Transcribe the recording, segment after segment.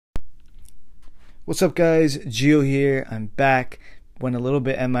What's up, guys? Gio here. I'm back. Went a little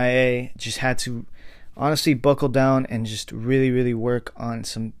bit MIA. Just had to honestly buckle down and just really work on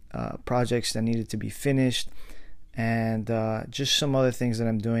some projects that needed to be finished, and just some other things that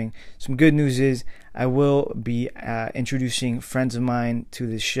I'm doing. Some good news is I will be introducing friends of mine to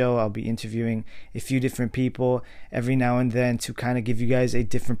this show. I'll be interviewing a few different people every now and then to kind of give you guys a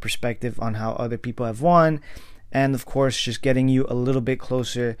different perspective on how other people have won, and of course just getting you a little bit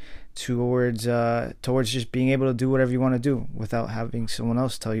closer towards just being able to do whatever you want to do without having someone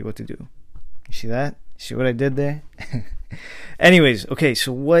else tell you what to do. You see that? See what I did there? Anyways, okay,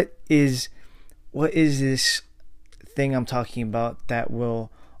 so what is this thing I'm talking about that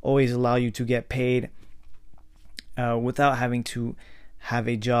will always allow you to get paid without having to have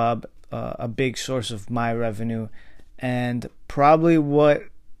a job, a big source of my revenue, and probably what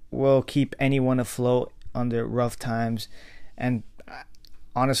will keep anyone afloat under rough times? And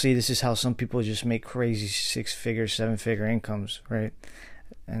honestly, this is how some people just make crazy 6-figure, 7-figure incomes, right?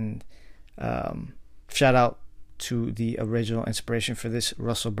 And shout out to the original inspiration for this,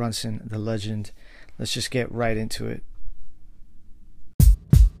 Russell Brunson, the legend. Let's just get right into it.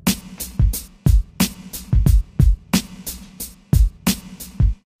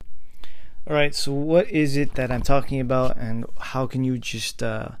 All right, so what is it that I'm talking about, and how can you just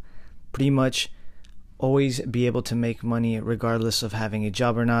pretty much always be able to make money regardless of having a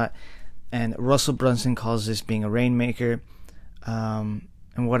job or not? And Russell Brunson calls this being a rainmaker, and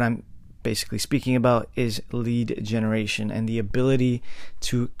what I'm basically speaking about is lead generation and the ability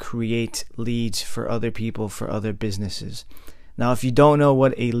to create leads for other people, for other businesses. Now, if you don't know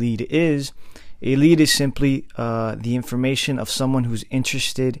what a lead is simply the information of someone who's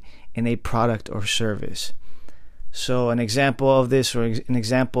interested in a product or service. So an example of this, or an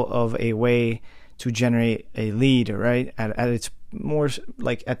example of a way to generate a lead, right, at its more,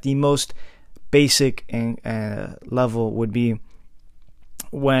 like, at the most basic and level, would be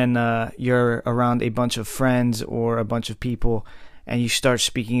when you're around a bunch of friends or a bunch of people and you start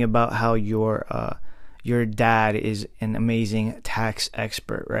speaking about how your dad is an amazing tax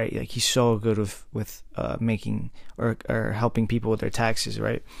expert, right? Like, he's so good with making or helping people with their taxes,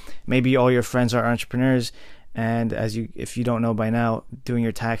 right? Maybe all your friends are entrepreneurs, and if you don't know by now, doing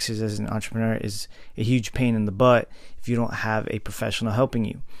your taxes as an entrepreneur is a huge pain in the butt if you don't have a professional helping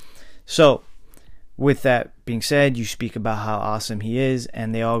you. So with that being said, you speak about how awesome he is,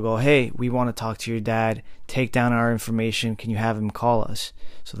 and they all go, "Hey, we want to talk to your dad. Take down our information. Can you have him call us?"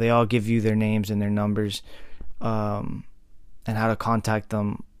 So they all give you their names and their numbers, and how to contact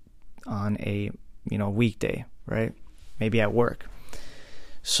them on a weekday, right? Maybe at work.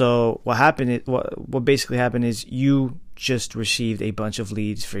 So what basically happened is you just received a bunch of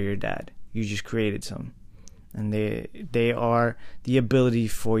leads for your dad. You just created some, and they are the ability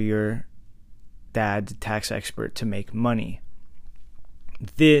for your dad, the tax expert, to make money.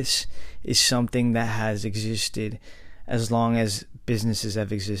 This is something that has existed as long as businesses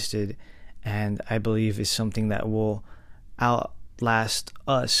have existed, and I believe is something that will outlast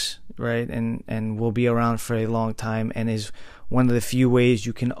us, right? And will be around for a long time, and is one of the few ways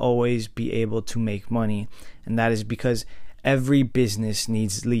you can always be able to make money. And that is because every business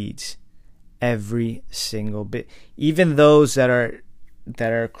needs leads. Every single bit. Even those that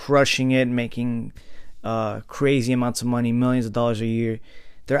are crushing it, making crazy amounts of money, millions of dollars a year,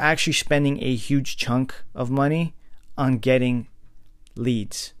 they're actually spending a huge chunk of money on getting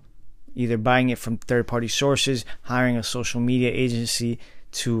leads, either buying it from third-party sources, hiring a social media agency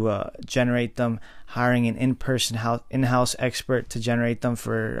to generate them, hiring an in-house expert to generate them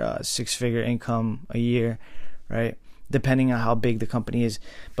for 6-figure income a year, right? Depending on how big the company is.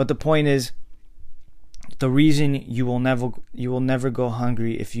 But the point is, the reason you will never go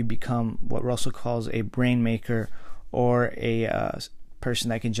hungry if you become what Russell calls a brain maker, or a person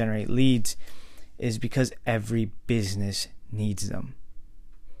that can generate leads, is because every business needs them.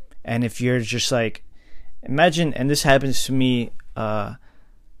 And if you're just like, imagine, and this happens to me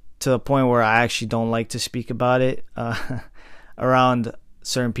to the point where I actually don't like to speak about it around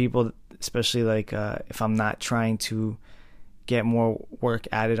certain people, especially like if I'm not trying to get more work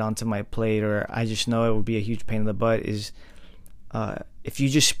added onto my plate, or I just know it would be a huge pain in the butt, is if you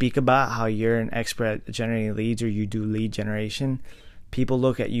just speak about how you're an expert at generating leads, or you do lead generation, people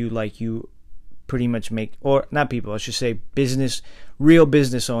look at you like you pretty much make, or not people, I should say real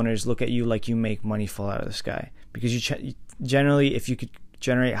business owners look at you like you make money fall out of the sky, because you generally, if you could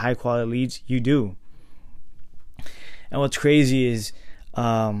generate high quality leads, you do. And what's crazy is,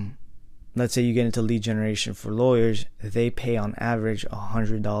 let's say you get into lead generation for lawyers, they pay on average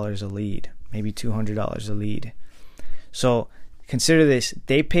 $100 a lead, maybe $200 a lead. So consider this: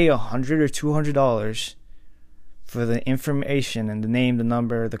 they pay $100 or $200 for the information and the name, the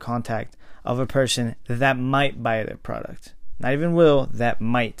number, the contact of a person that might buy their product. Not even will, that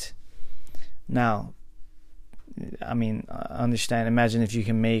might. Now, I mean, understand. Imagine if you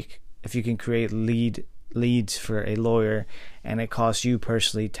can create leads for a lawyer, and it costs you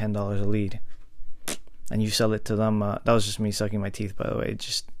personally $10 a lead, and you sell it to them. That was just me sucking my teeth, by the way,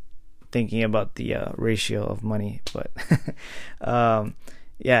 just thinking about the ratio of money. But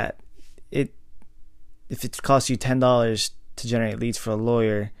yeah, if it costs you $10 to generate leads for a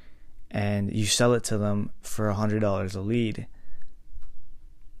lawyer, and you sell it to them for $100 a lead,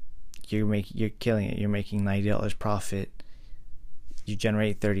 you're killing it. You're making $90 profit. You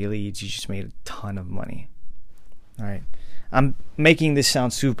generate 30 leads. You just made a ton of money. All right. I'm making this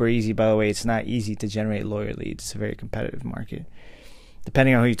sound super easy, by the way. It's not easy to generate lawyer leads. It's a very competitive market.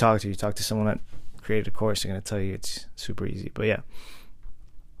 Depending on who you talk to someone that created a course, they're going to tell you it's super easy. But yeah,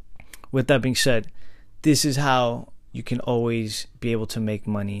 with that being said, this is how you can always be able to make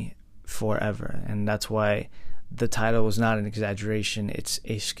money forever. And that's why the title was not an exaggeration. It's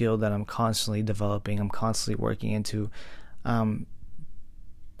a skill that I'm constantly developing. I'm constantly working into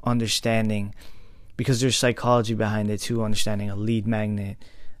understanding, because there's psychology behind it too. Understanding a lead magnet,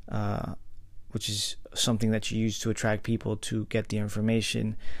 which is something that you use to attract people to get the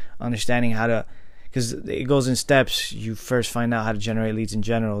information. Understanding how to, because it goes in steps. You first find out how to generate leads in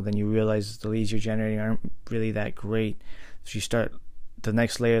general, then you realize the leads you're generating aren't really that great. So you start the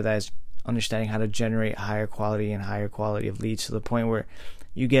next layer, that is understanding how to generate higher quality of leads, to the point where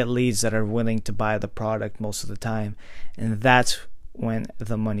you get leads that are willing to buy the product most of the time, and that's when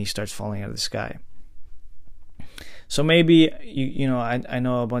the money starts falling out of the sky. So maybe I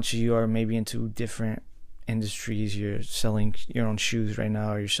know a bunch of you are maybe into different industries. You're selling your own shoes right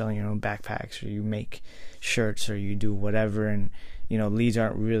now, or you're selling your own backpacks, or you make shirts, or you do whatever, and leads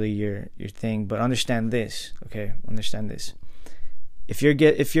aren't really your thing. But understand this, okay? Understand this.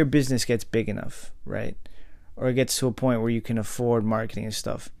 If your business gets big enough, right, or it gets to a point where you can afford marketing and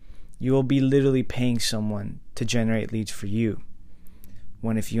stuff, you will be literally paying someone to generate leads for you.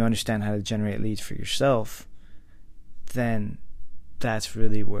 When if you understand how to generate leads for yourself, then that's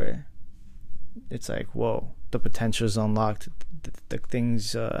really where it's like, whoa, the potential is unlocked. The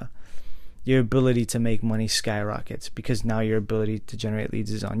things, your ability to make money skyrockets, because now your ability to generate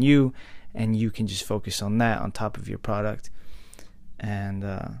leads is on you, and you can just focus on that on top of your product. And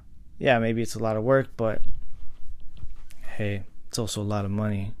yeah, maybe it's a lot of work, but hey, it's also a lot of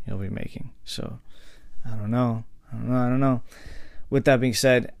money you'll be making. So I don't know. With that being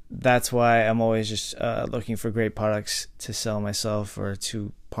said, that's why I'm always just looking for great products to sell myself, or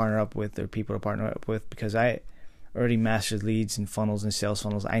to partner up with, or people to partner up with, because I already mastered leads and funnels and sales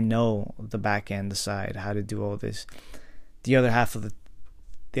funnels. I know the back end, the side, how to do all this. The other half of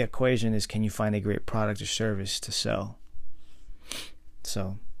the equation is, can you find a great product or service to sell?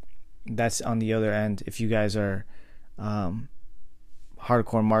 So that's on the other end. If you guys are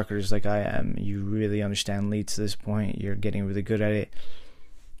hardcore marketers like I am, you really understand leads to this point, you're getting really good at it.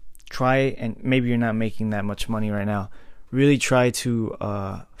 Try, and maybe you're not making that much money right now, really try to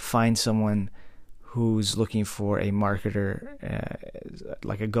find someone who's looking for a marketer,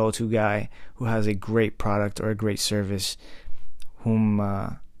 like a go-to guy who has a great product or a great service,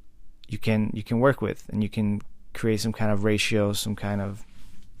 whom you can work with, and you can create some kind of ratio, some kind of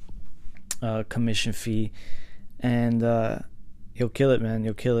commission fee, and you'll kill it, man.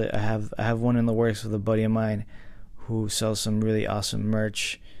 You'll kill it. I have one in the works with a buddy of mine who sells some really awesome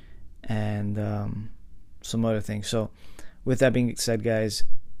merch and some other things. So with that being said, guys,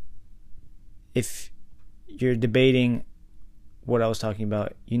 if you're debating what I was talking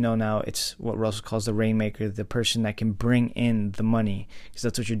about, now it's what Russell calls the rainmaker, the person that can bring in the money, because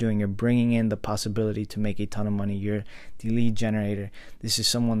that's what you're doing. You're bringing in the possibility to make a ton of money. You're the lead generator. This is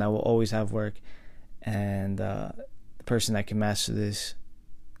someone that will always have work, and the person that can master this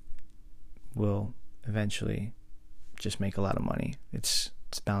will eventually just make a lot of money. It's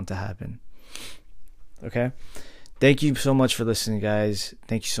bound to happen. Okay? Thank you so much for listening, guys.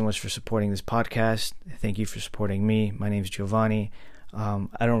 Thank you so much for supporting this podcast. Thank you for supporting me. My name is Giovanni.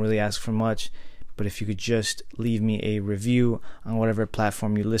 I don't really ask for much, but if you could just leave me a review on whatever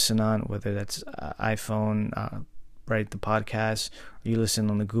platform you listen on, whether that's iPhone, right, the podcast, or you listen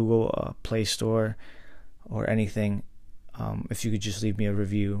on the Google Play Store or anything, if you could just leave me a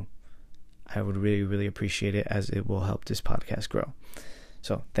review, I would really, really appreciate it, as it will help this podcast grow.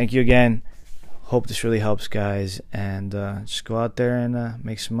 So thank you again. Hope this really helps, guys, and just go out there and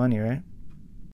make some money, right?